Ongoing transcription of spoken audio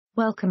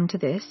Welcome to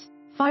this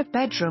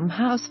 5-bedroom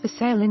house for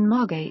sale in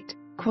Margate,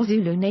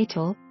 KwaZulu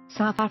Natal,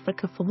 South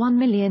Africa for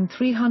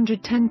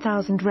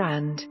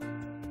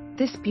R1,310,000.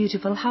 This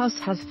beautiful house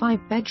has 5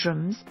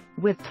 bedrooms,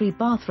 with 3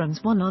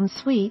 bathrooms, 1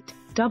 ensuite,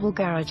 double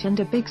garage and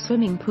a big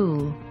swimming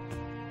pool.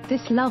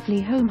 This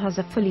lovely home has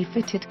a fully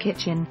fitted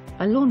kitchen,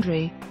 a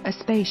laundry, a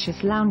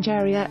spacious lounge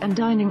area and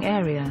dining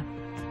area.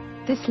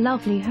 This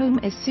lovely home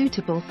is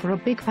suitable for a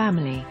big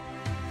family.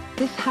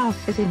 This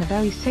house is in a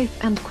very safe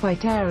and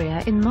quiet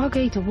area in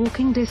Margate, a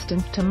walking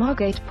distance to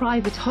Margate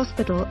Private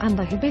Hospital and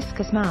the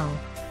Hibiscus Mall.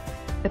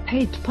 The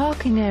paved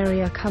parking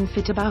area can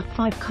fit about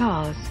 5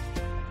 cars.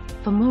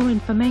 For more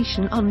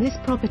information on this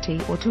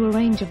property or to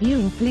arrange a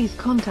viewing, please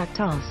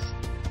contact us.